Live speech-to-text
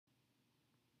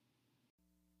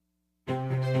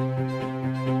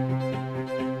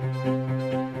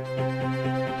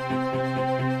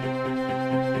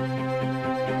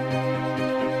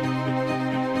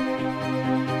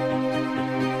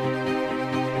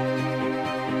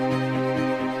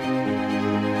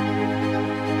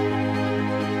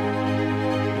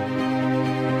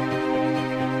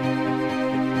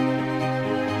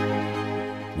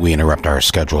we interrupt our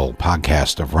scheduled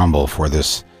podcast of Rumble for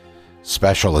this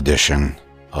special edition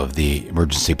of the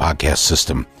Emergency Podcast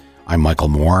System. I'm Michael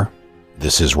Moore.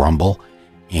 This is Rumble,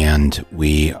 and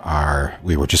we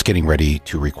were just getting ready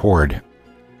to record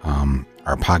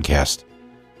our podcast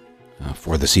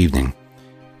for this evening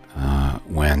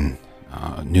when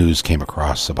news came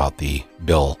across about the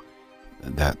bill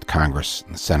that Congress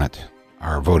and the Senate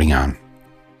are voting on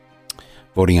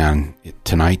it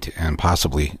tonight and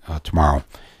possibly tomorrow.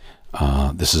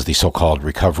 This is the so-called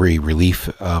recovery relief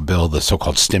bill, the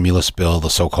so-called stimulus bill, the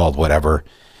so-called whatever,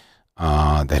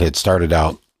 that had started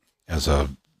out as a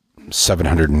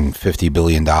 $750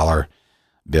 billion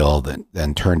bill that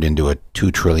then turned into a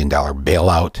 $2 trillion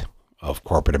bailout of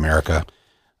corporate America,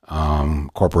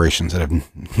 corporations that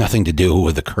have nothing to do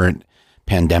with the current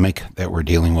pandemic that we're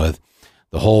dealing with.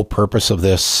 The whole purpose of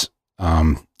this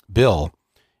bill,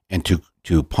 and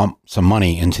to pump some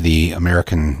money into the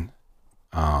American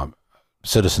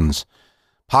citizens'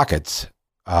 pockets,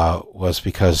 was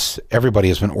because everybody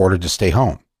has been ordered to stay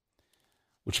home,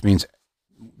 which means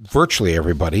virtually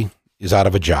everybody is out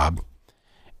of a job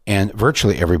and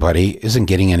virtually everybody isn't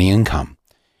getting any income.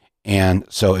 And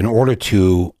so in order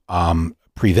to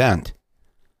prevent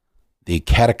the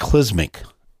cataclysmic,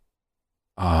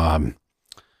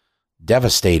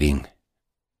 devastating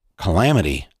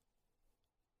calamity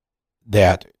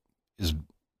that is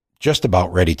just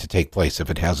about ready to take place,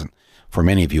 if it hasn't for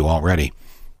many of you already,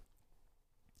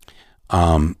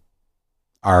 our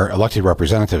elected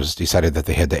representatives decided that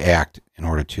they had to act in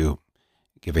order to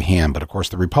give a hand. But of course,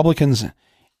 the Republicans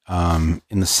in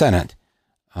the Senate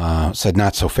said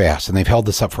not so fast, and they've held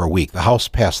this up for a week. The House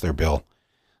passed their bill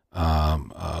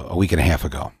a week and a half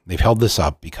ago. They've held this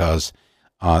up because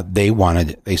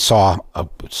they saw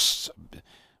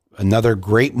another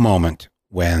great moment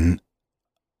when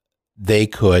they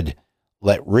could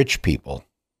let rich people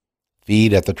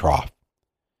feed at the trough.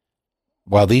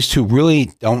 While these two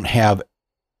really don't have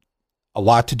a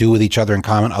lot to do with each other in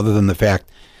common, other than the fact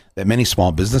that many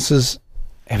small businesses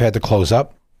have had to close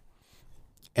up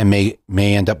and may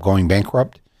end up going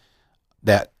bankrupt,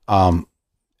 that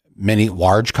many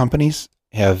large companies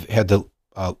have had to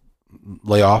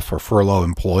lay off or furlough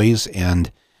employees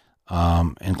and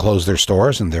close their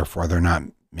stores, and therefore they're not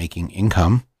making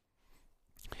income.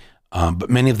 But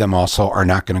many of them also are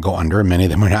not going to go under, and many of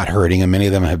them are not hurting, and many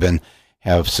of them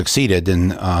have succeeded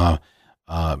in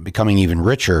becoming even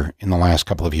richer in the last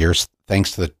couple of years,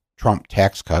 thanks to the Trump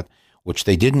tax cut, which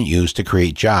they didn't use to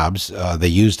create jobs. They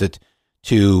used it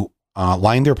to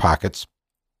line their pockets,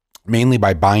 mainly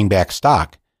by buying back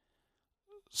stock,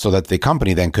 so that the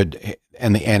company then could,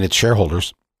 and its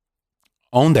shareholders,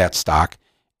 own that stock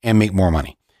and make more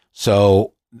money.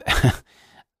 So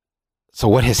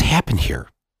what has happened here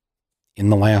in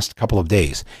the last couple of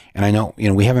days, and I know,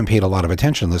 we haven't paid a lot of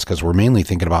attention to this because we're mainly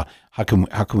thinking about how can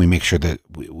we make sure that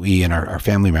we and our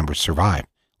family members survive,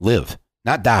 live,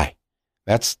 not die.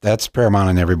 That's paramount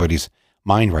in everybody's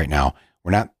mind right now.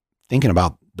 We're not thinking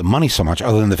about the money so much,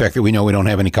 other than the fact that we know we don't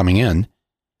have any coming in.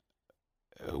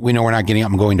 We know we're not getting up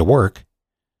and going to work.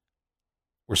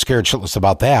 We're scared shitless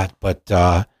about that, but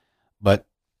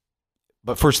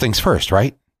first things first,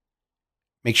 right?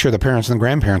 Make sure the parents and the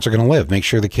grandparents are going to live. Make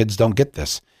sure the kids don't get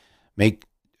this. Make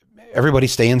everybody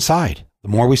stay inside. The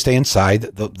more we stay inside,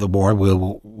 the more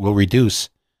we'll reduce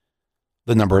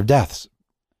the number of deaths.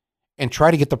 And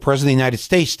try to get the President of the United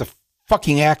States to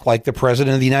fucking act like the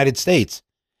President of the United States.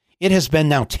 It has been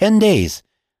now 10 days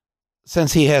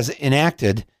since he has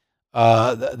enacted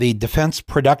the Defense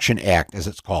Production Act, as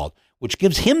it's called, which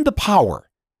gives him the power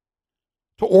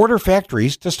to order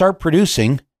factories to start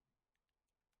producing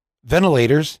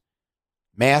ventilators,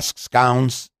 masks,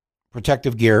 gowns,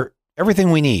 protective gear, everything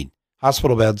we need,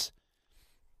 hospital beds,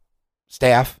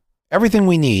 staff, everything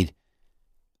we need.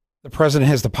 The president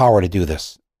has the power to do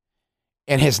this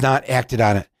and has not acted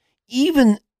on it.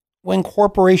 Even when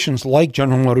corporations like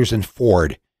General Motors and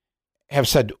Ford have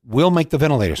said, we'll make the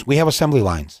ventilators. We have assembly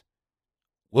lines.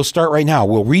 We'll start right now.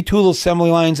 We'll retool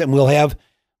assembly lines, and we'll have,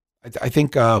 I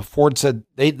think Ford said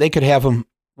they could have them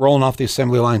rolling off the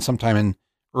assembly line sometime in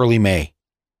early May,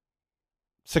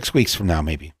 6 weeks from now,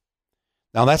 maybe.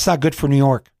 Now, that's not good for New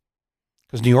York,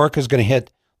 because New York is going to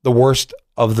hit the worst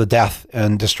of the death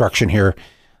and destruction here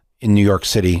in New York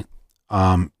City.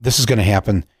 This is going to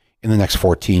happen in the next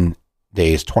 14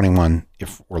 days, 21,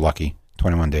 if we're lucky,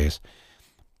 21 days.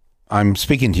 I'm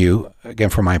speaking to you again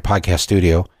from my podcast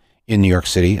studio in New York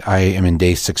City. I am in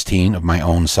day 16 of my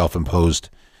own self-imposed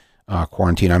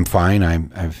quarantine. I'm fine.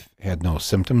 I've had no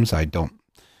symptoms.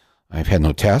 I've had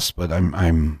no tests, but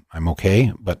I'm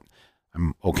okay. But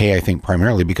I'm okay, I think,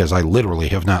 primarily because I literally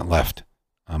have not left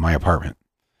my apartment.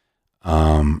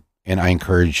 And I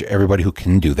encourage everybody who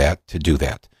can do that to do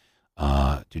that.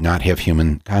 Do not have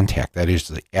human contact. That is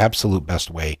the absolute best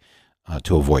way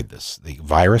to avoid this. The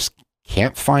virus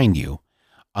can't find you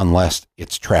unless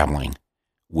it's traveling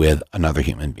with another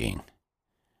human being.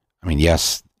 I mean,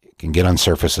 yes, it can get on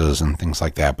surfaces and things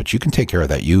like that, but you can take care of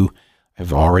that. You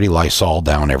have already Lysol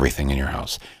down everything in your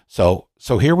house. So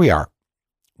here we are.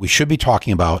 We should be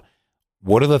talking about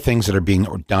what are the things that are being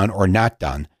done or not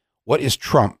done. What is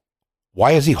Trump?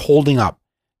 Why is he holding up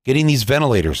getting these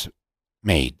ventilators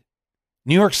made?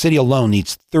 New York City alone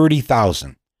needs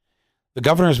 30,000. The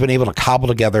governor has been able to cobble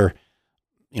together,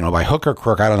 by hook or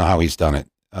crook. I don't know how he's done it,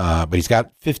 but he's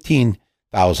got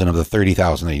 15,000 of the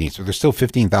 30,000 that he needs. So there's still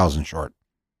 15,000 short.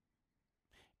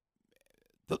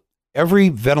 Every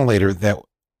ventilator that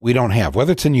we don't have,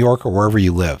 whether it's in New York or wherever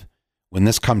you live, when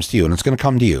this comes to you, and it's going to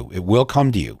come to you, it will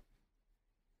come to you.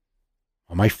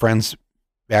 Well, my friends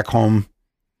back home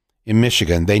in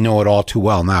Michigan, they know it all too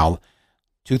well now.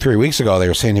 2-3 weeks ago, they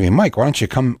were saying to me, Mike, why don't you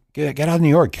come get out of New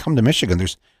York, come to Michigan?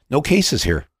 There's no cases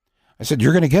here. I said,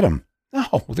 you're going to get them.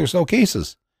 No, there's no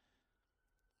cases.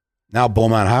 Now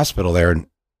Beaumont Hospital there in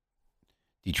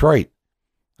Detroit,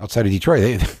 outside of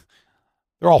Detroit,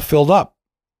 they're all filled up.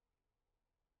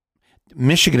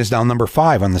 Michigan is now number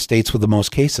 5 on the states with the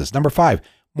most cases. Number 5,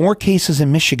 more cases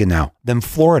in Michigan now than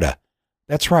Florida.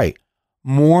 That's right.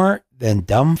 More than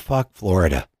dumb fuck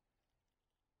Florida.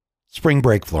 Spring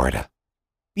break Florida.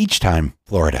 Beach time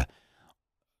Florida.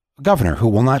 A governor who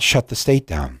will not shut the state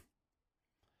down.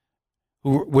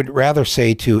 Who would rather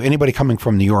say to anybody coming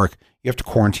from New York, you have to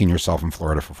quarantine yourself in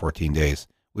Florida for 14 days.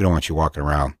 We don't want you walking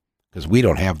around because we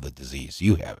don't have the disease.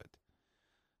 You have it.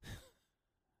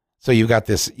 So you've got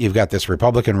this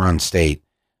Republican-run state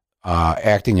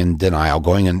acting in denial,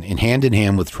 going in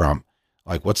hand with Trump.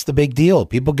 Like, what's the big deal?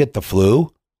 People get the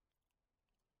flu.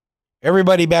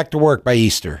 Everybody back to work by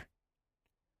Easter.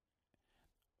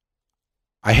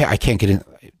 I can't get in.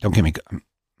 Don't get me.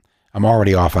 I'm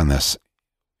already off on this,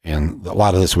 and a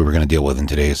lot of this we were going to deal with in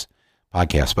today's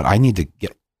podcast. But I need to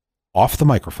get off the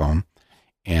microphone,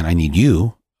 and I need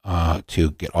you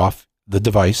to get off the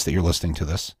device that you're listening to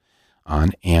this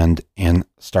on and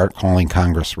start calling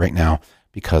Congress right now,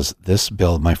 because this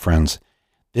bill, my friends,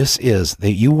 this is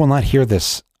that you will not hear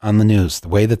this on the news. The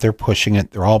way that they're pushing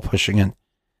it, they're all pushing it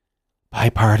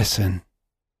bipartisan.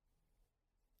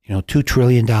 $2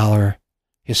 trillion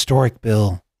historic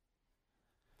bill.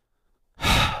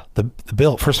 The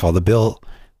bill, first of all, the bill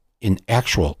in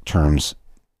actual terms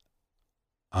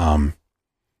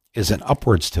is an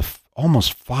upwards to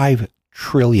almost $5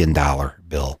 trillion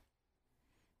bill.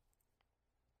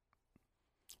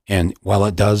 And while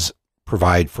it does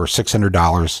provide for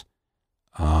 $600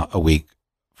 a week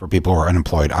for people who are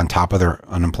unemployed on top of their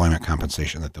unemployment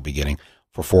compensation that they'll be getting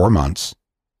for 4 months,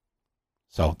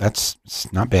 so it's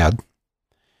not bad.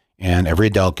 And every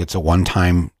adult gets a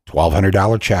one-time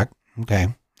 $1,200 check.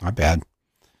 Okay, not bad.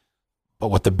 But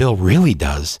what the bill really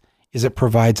does is it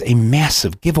provides a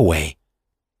massive giveaway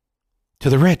to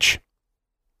the rich,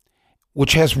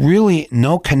 which has really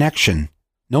no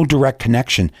direct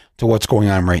connection to what's going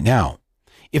on right now.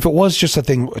 If it was just a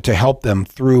thing to help them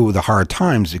through the hard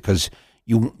times, because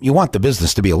you want the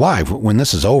business to be alive. When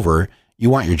this is over, you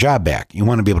want your job back. You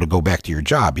want to be able to go back to your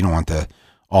job. You don't want to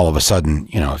all of a sudden,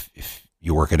 if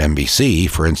you work at NBC,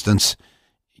 for instance,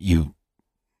 you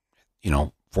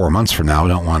 4 months from now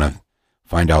don't want to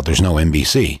find out there's no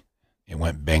NBC. It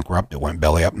went bankrupt. It went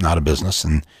belly up, not a business.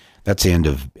 And that's the end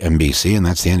of NBC, and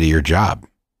that's the end of your job.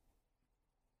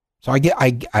 So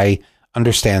I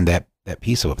understand that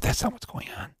piece of it, but that's not what's going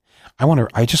on.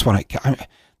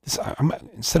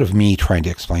 Instead of me trying to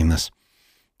explain this,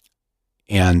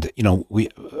 and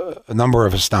a number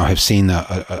of us now have seen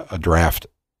a draft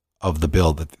of the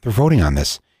bill that they're voting on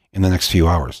this in the next few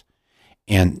hours,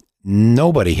 and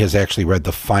nobody has actually read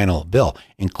the final bill,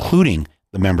 including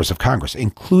the members of Congress,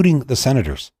 including the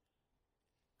senators.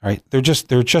 All right, they're just.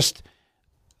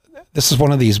 This is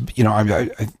one of these. I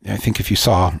think if you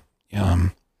saw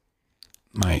one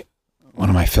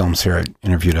of my films here, I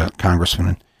interviewed a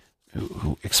congressman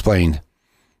who explained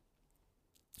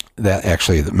that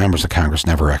actually the members of Congress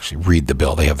never actually read the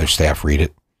bill. They have their staff read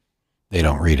it. They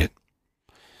don't read it.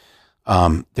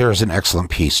 There is an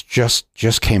excellent piece just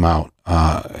came out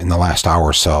in the last hour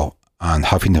or so on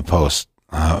Huffington Post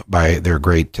by their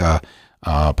great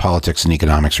politics and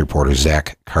economics reporter,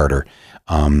 Zach Carter.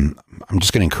 I'm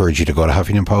just going to encourage you to go to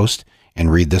Huffington Post and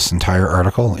read this entire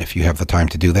article if you have the time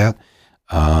to do that.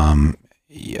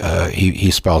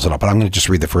 He spells it out, but I'm going to just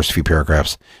read the first few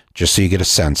paragraphs just so you get a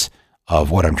sense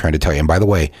of what I'm trying to tell you. And by the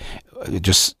way,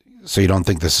 just so you don't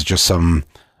think this is just some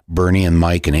Bernie and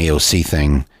Mike and AOC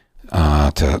thing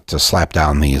to slap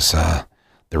down these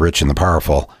the rich and the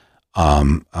powerful.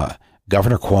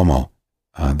 Governor Cuomo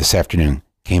this afternoon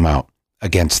came out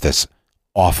against this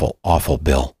awful, awful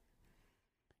bill.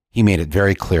 He made it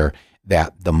very clear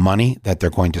that the money that they're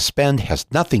going to spend has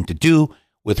nothing to do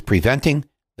with preventing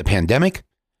the pandemic,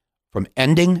 from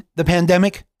ending the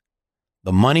pandemic.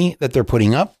 The money that they're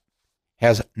putting up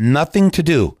has nothing to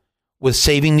do with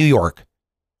saving New York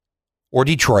or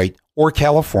Detroit or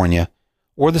California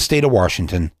or the state of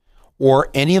Washington or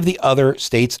any of the other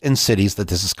states and cities that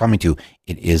this is coming to.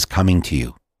 It is coming to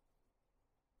you.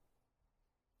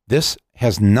 This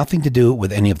has nothing to do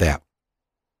with any of that.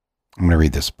 I'm going to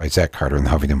read this by Zach Carter in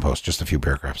the Huffington Post, just a few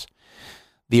paragraphs.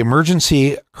 The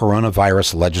emergency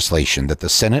coronavirus legislation that the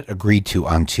Senate agreed to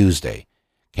on Tuesday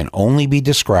can only be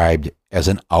described as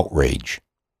an outrage.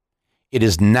 It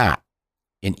is not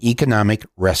an economic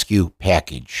rescue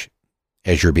package,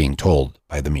 as you're being told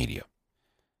by the media.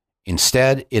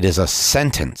 Instead, it is a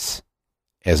sentence,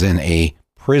 as in a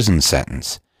prison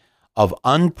sentence, of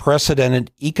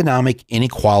unprecedented economic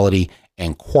inequality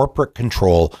and corporate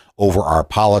control over our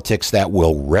politics that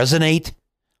will resonate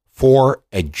for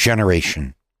a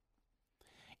generation.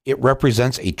 It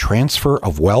represents a transfer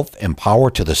of wealth and power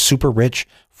to the super rich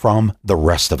from the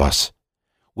rest of us,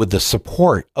 with the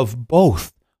support of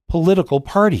both political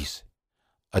parties.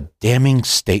 A damning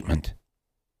statement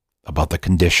about the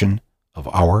condition of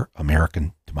our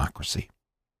American democracy.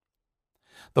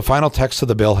 The final text of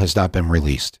the bill has not been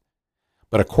released,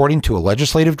 but according to a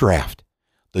legislative draft,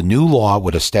 the new law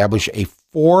would establish a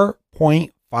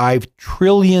 $4.5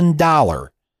 trillion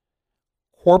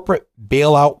corporate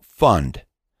bailout fund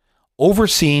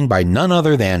overseen by none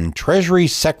other than Treasury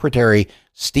Secretary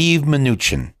Steve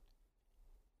Mnuchin.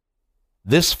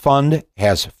 This fund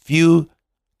has few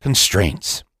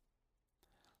constraints.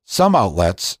 Some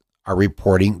outlets are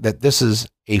reporting that this is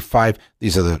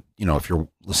these are the, if you're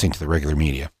listening to the regular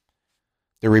media,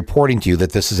 they're reporting to you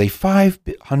that this is a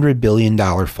 $500 billion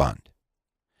fund.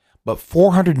 But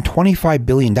 $425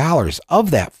 billion of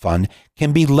that fund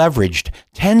can be leveraged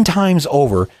 10 times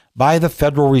over by the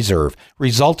Federal Reserve,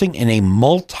 resulting in a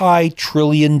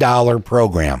multi-trillion-dollar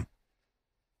program.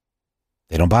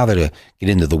 They don't bother to get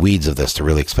into the weeds of this to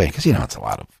really explain, because, it's a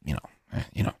lot of,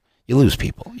 you lose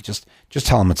people. You just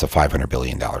tell them it's a $500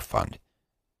 billion fund.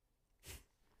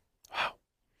 Wow.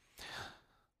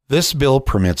 This bill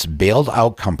permits bailed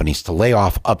out companies to lay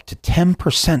off up to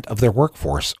 10% of their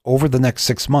workforce over the next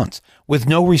 6 months with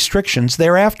no restrictions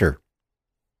thereafter.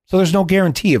 So there's no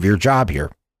guarantee of your job here.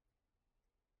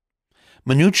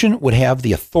 Mnuchin would have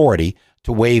the authority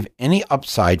to waive any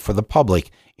upside for the public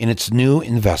in its new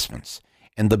investments,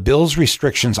 and the bill's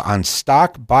restrictions on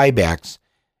stock buybacks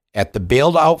at the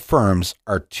bailed out firms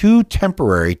are too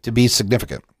temporary to be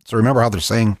significant. So remember how they're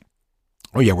saying,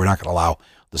 oh yeah, we're not going to allow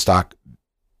the stock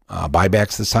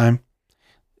buybacks this time?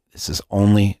 This is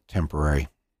only temporary.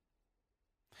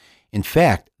 In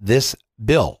fact, this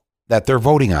bill that they're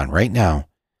voting on right now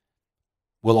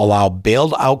will allow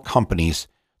bailed out companies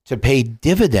to pay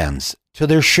dividends to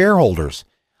their shareholders.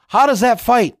 How does that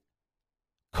fight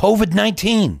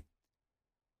COVID-19?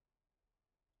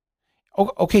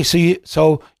 Okay,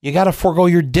 so you got to forego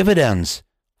your dividends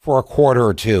for a quarter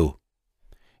or two.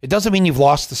 It doesn't mean you've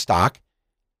lost the stock.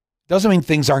 It doesn't mean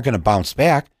things aren't going to bounce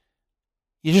back.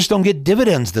 You just don't get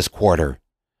dividends this quarter.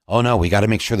 Oh no, we got to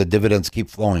make sure the dividends keep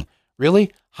flowing.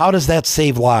 Really? How does that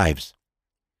save lives?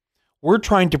 We're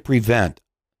trying to prevent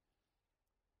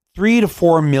 3 to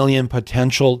 4 million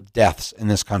potential deaths in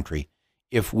this country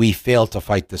if we fail to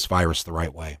fight this virus the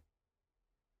right way.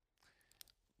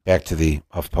 Back to the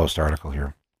HuffPost article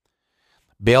here.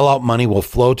 Bailout money will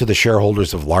flow to the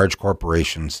shareholders of large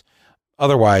corporations,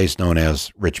 otherwise known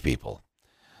as rich people.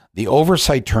 The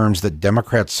oversight terms that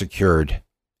Democrats secured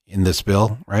in this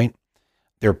bill, right?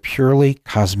 They're purely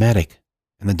cosmetic,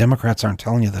 and the Democrats aren't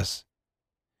telling you this.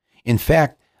 In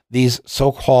fact, these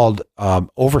so-called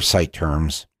oversight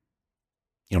terms,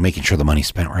 making sure the money's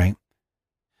spent right,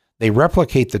 they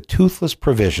replicate the toothless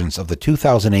provisions of the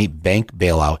 2008 bank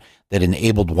bailout that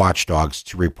enabled watchdogs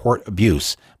to report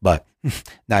abuse, but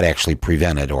not actually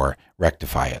prevent it or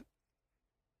rectify it.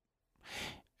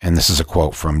 And this is a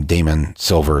quote from Damon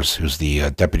Silvers, who's the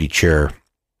deputy chair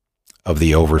of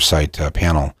the oversight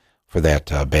panel for that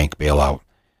bank bailout.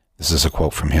 This is a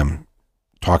quote from him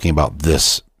talking about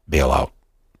this bailout.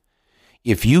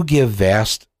 If you give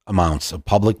vast amounts of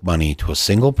public money to a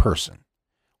single person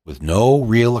with no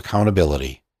real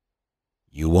accountability,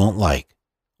 you won't like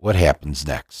what happens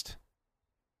next.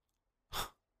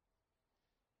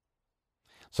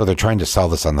 So they're trying to sell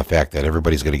this on the fact that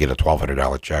everybody's going to get a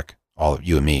 $1,200 check. all of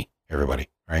you and me, everybody,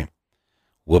 right?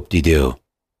 Whoop-de-doo.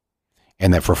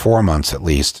 And that for 4 months at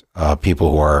least,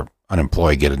 people who are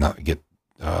unemployed get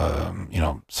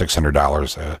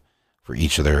 $600 for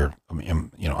each of their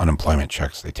unemployment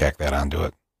checks. They tack that onto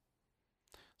it.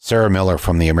 Sarah Miller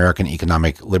from the American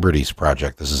Economic Liberties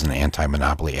Project, this is an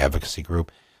anti-monopoly advocacy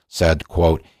group, said,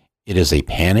 quote, "It is a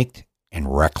panicked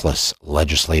and reckless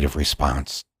legislative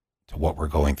response to what we're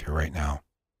going through right now.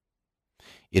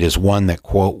 It is one that,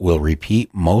 quote, will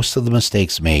repeat most of the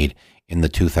mistakes made in the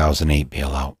 2008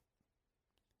 bailout.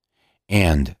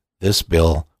 And this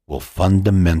bill will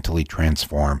fundamentally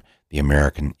transform the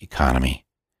American economy."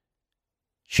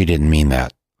 She didn't mean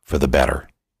that for the better.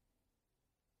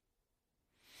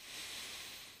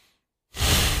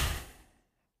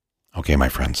 Okay, my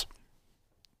friends,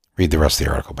 read the rest of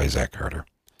the article by Zach Carter.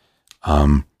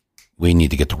 We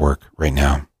need to get to work right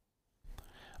now.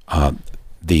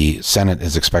 The Senate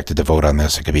is expected to vote on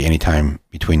this. It could be any time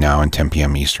between now and 10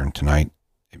 p.m. Eastern tonight.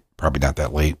 Probably not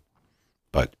that late,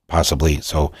 but possibly.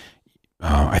 So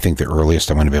I think the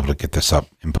earliest I'm going to be able to get this up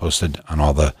and posted on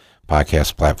all the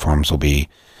podcast platforms will be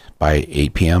by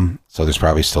 8 p.m. So there's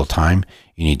probably still time.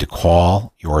 You need to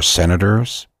call your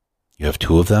senators. You have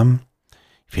 2 of them.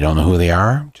 If you don't know who they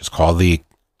are, just call the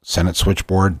Senate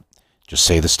switchboard. Just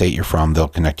say the state you're from. They'll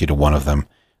connect you to one of them.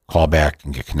 Call back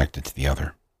and get connected to the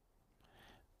other.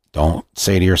 Don't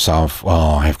say to yourself,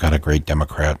 well, I've got a great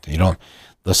Democrat. You don't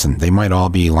listen. They might all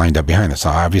be lined up behind this.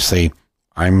 Obviously,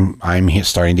 I'm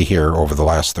starting to hear over the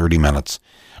last 30 minutes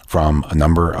from a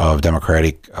number of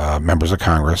Democratic members of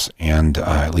Congress and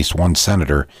at least one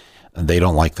senator. They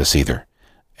don't like this either.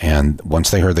 And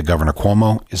once they heard that Governor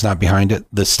Cuomo is not behind it,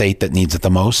 the state that needs it the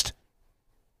most,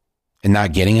 and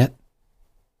not getting it,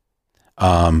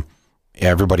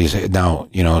 everybody's now,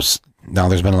 now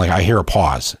there's been I hear a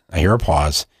pause.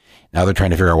 Now they're trying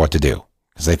to figure out what to do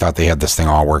because they thought they had this thing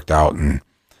all worked out and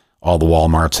all the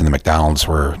Walmarts and the McDonald's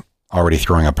were already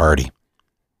throwing a party.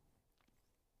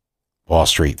 Wall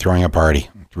Street throwing a party.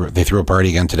 They threw a party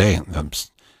again today. The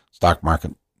stock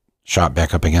market shot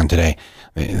back up again today.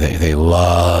 They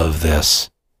love this.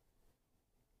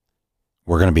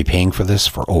 We're going to be paying for this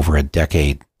for over a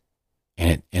decade,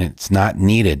 and it's not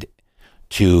needed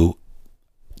to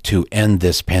end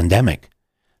this pandemic.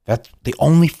 That's the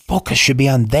only focus should be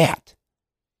on that,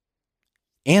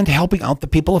 and helping out the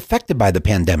people affected by the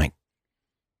pandemic.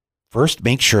 First,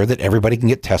 make sure that everybody can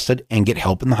get tested and get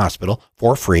help in the hospital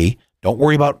for free. Don't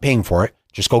worry about paying for it.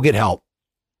 Just go get help.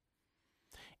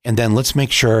 And then let's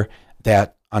make sure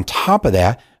that on top of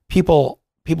that,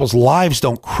 people's lives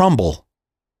don't crumble.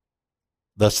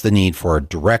 Thus the need for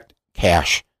direct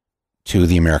cash to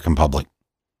the American public.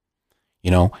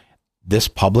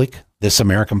 This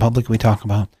American public we talk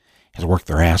about has worked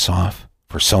their ass off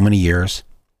for so many years,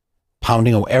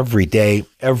 pounding every day,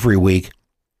 every week.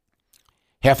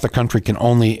 Half the country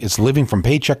is living from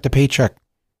paycheck to paycheck.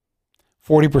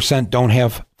 40% don't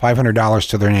have $500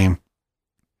 to their name,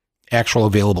 actual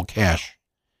available cash,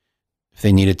 if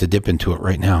they needed to dip into it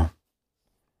right now.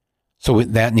 So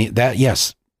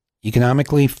yes,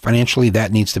 economically, financially,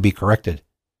 that needs to be corrected.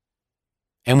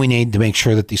 And we need to make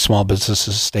sure that these small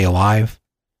businesses stay alive,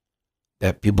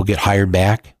 that people get hired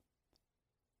back.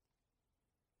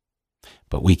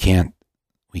 But we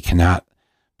cannot,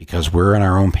 because we're in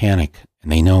our own panic,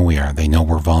 and they know we are. They know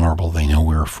we're vulnerable. They know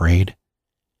we're afraid.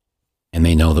 And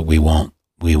they know that we won't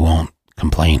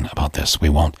complain about this.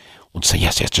 We'll say,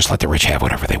 yes, just let the rich have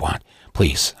whatever they want.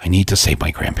 Please, I need to save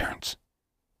my grandparents.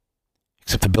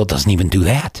 Except the bill doesn't even do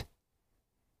that.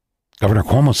 Governor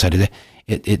Cuomo said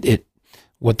it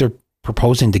what they're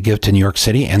proposing to give to New York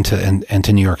City and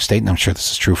to New York State, and I'm sure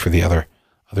this is true for the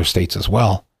other states as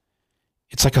well,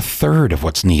 it's like a third of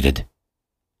what's needed.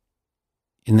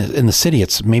 In the city,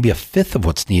 it's maybe a fifth of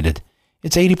what's needed.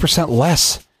 It's 80%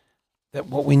 less than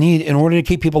what we need in order to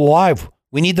keep people alive.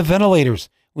 We need the ventilators.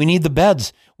 We need the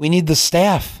beds. We need the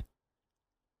staff.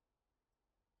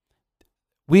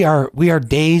 We are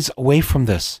days away from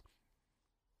this.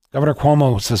 Governor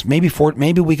Cuomo says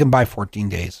maybe we can buy 14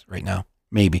 days right now.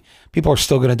 Maybe. People are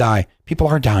still going to die. People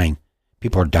are dying.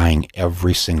 People are dying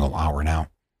every single hour now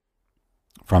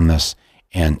from this,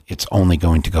 and it's only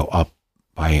going to go up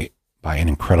by an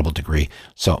incredible degree.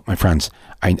 So, my friends,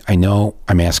 I know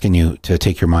I'm asking you to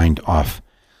take your mind off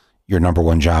your number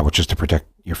one job, which is to protect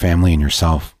your family and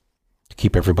yourself, to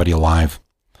keep everybody alive.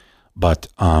 But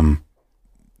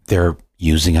they're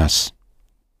using us.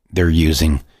 They're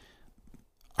using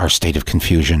our state of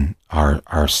confusion,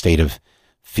 our state of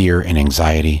fear and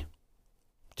anxiety,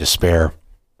 despair,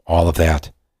 all of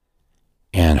that.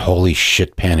 And holy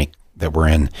shit panic, that we're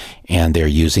in, and they're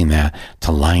using that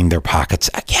to line their pockets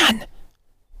again.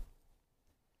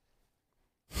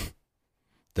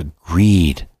 The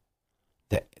greed,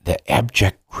 the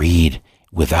abject greed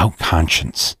without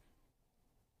conscience.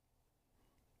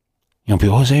 You know,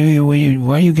 people say,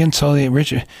 why are you against all the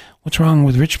rich? What's wrong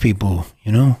with rich people?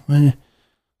 You know?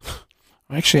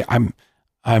 Actually, I'm,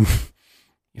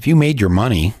 if you made your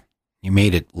money, you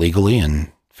made it legally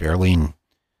and fairly, and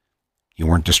you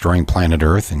weren't destroying planet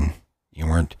Earth, and you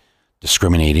weren't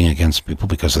discriminating against people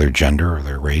because of their gender or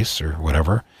their race or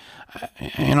whatever.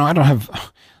 You know, I don't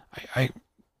have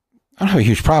a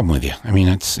huge problem with you. I mean,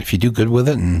 it's, if you do good with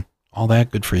it and all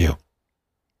that, good for you.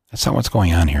 That's not what's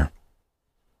going on here.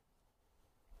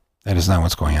 That is not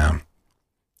what's going on.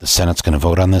 The Senate's going to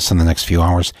vote on this in the next few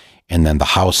hours, and then the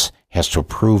House has to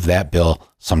approve that bill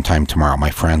sometime tomorrow.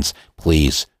 My friends,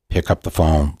 please pick up the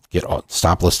phone.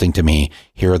 Stop listening to me.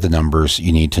 Here are the numbers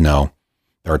you need to know.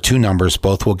 There are two numbers.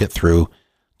 Both will get through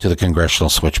to the Congressional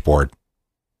Switchboard.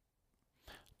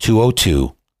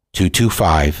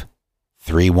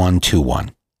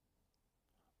 202-225-3121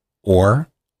 or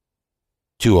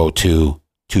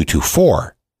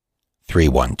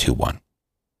 202-224-3121.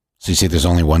 So you see, there's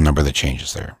only one number that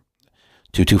changes there.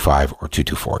 225 or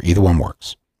 224. Either one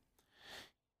works.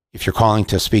 If you're calling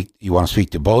to speak, you want to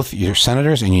speak to both your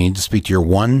senators, and you need to speak to your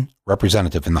one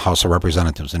representative in the House of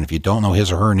Representatives. And if you don't know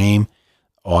his or her name,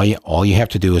 all you have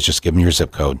to do is just give them your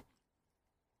zip code,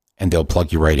 and they'll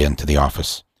plug you right into the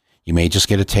office. You may just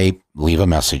get a tape, leave a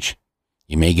message.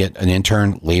 You may get an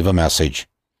intern, leave a message.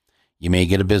 You may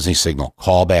get a busy signal,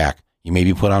 call back. You may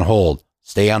be put on hold,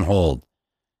 stay on hold.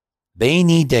 They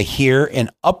need to hear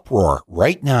an uproar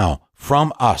right now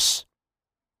from us.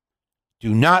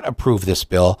 Do not approve this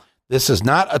bill. This is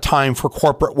not a time for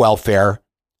corporate welfare,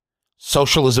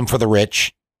 socialism for the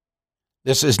rich.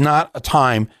 This is not a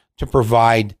time to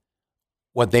provide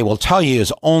what they will tell you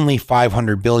is only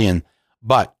 $500 billion,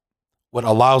 but what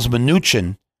allows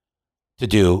Mnuchin to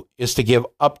do is to give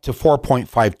up to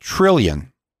 $4.5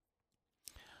 trillion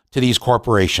to these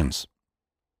corporations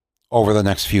over the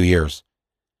next few years.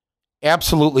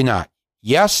 Absolutely not.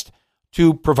 Yes,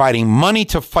 to providing money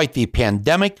to fight the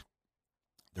pandemic.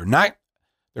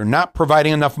 They're not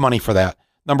providing enough money for that.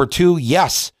 Number two,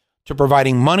 yes, to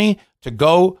providing money to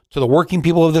go to the working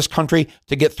people of this country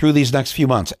to get through these next few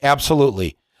months.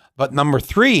 Absolutely. But number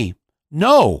three,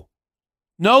 no.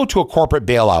 No to a corporate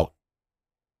bailout.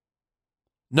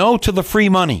 No to the free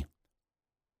money.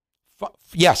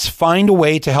 Yes, find a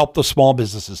way to help the small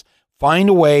businesses. Find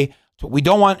a way to, we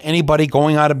don't want anybody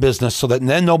going out of business so that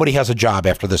then nobody has a job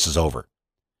after this is over.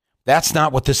 That's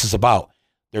not what this is about.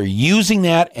 They're using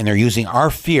that, and they're using our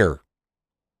fear.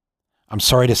 I'm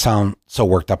sorry to sound so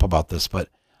worked up about this, but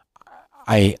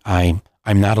I'm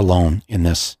not alone in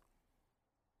this.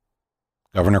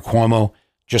 Governor Cuomo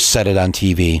just said it on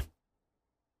TV.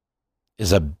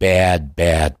 Is a bad,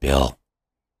 bad bill.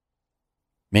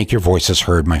 Make your voices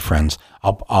heard, my friends.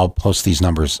 I'll post these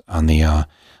numbers on the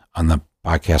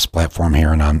podcast platform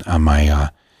here, and on my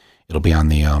it'll be on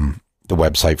the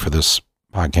website for this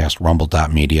podcast.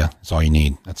 Rumble.media is all you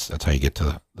need. That's how you get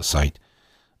to the site.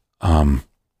 I'll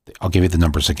give you the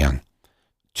numbers again.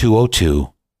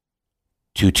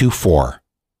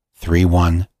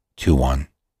 202-224-3121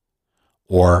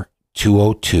 or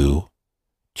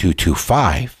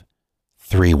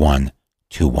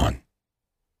 202-225-3121.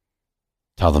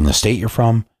 Tell them the state you're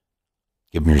from.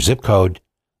 Give them your zip code.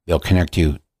 They'll connect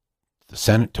you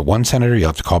to one senator. You'll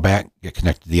have to call back, get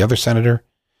connected to the other senator.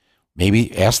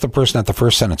 Maybe ask the person at the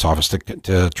first Senate's office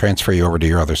to transfer you over to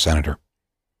your other senator.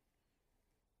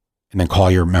 And then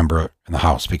call your member in the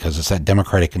House, because it's that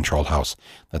Democratic-controlled House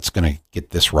that's going to get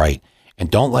this right. And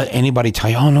don't let anybody tell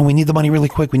you, oh, no, we need the money really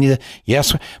quick. We need it.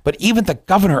 Yes, but even the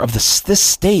governor of this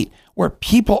state where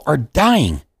people are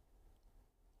dying,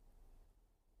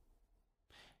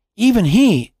 even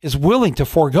he is willing to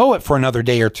forego it for another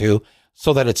day or two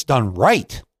so that it's done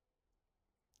right.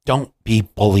 Don't be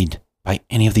bullied by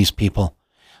any of these people.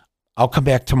 I'll come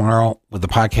back tomorrow with the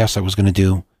podcast I was going to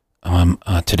do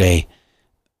today.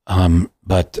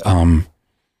 But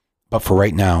for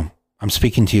right now, I'm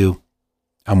speaking to you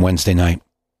on Wednesday night.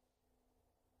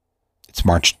 It's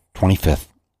March 25th.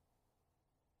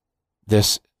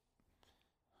 This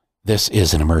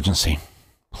is an emergency.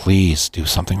 Please do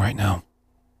something right now.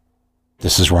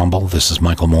 This is Rumble. This is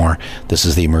Michael Moore. This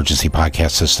is the Emergency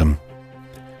Podcast System.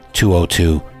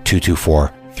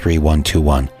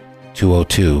 202-224-3121.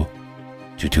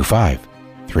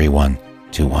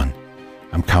 202-225-3121.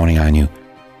 I'm counting on you.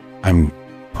 I'm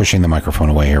pushing the microphone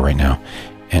away here right now,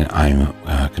 and I'm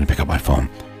going to pick up my phone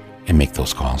and make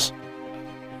those calls.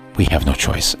 We have no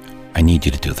choice. I need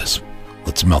you to do this.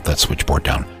 Let's melt that switchboard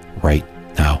down right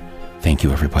now. Thank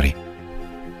you, everybody.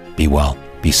 Be well.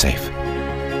 Be safe.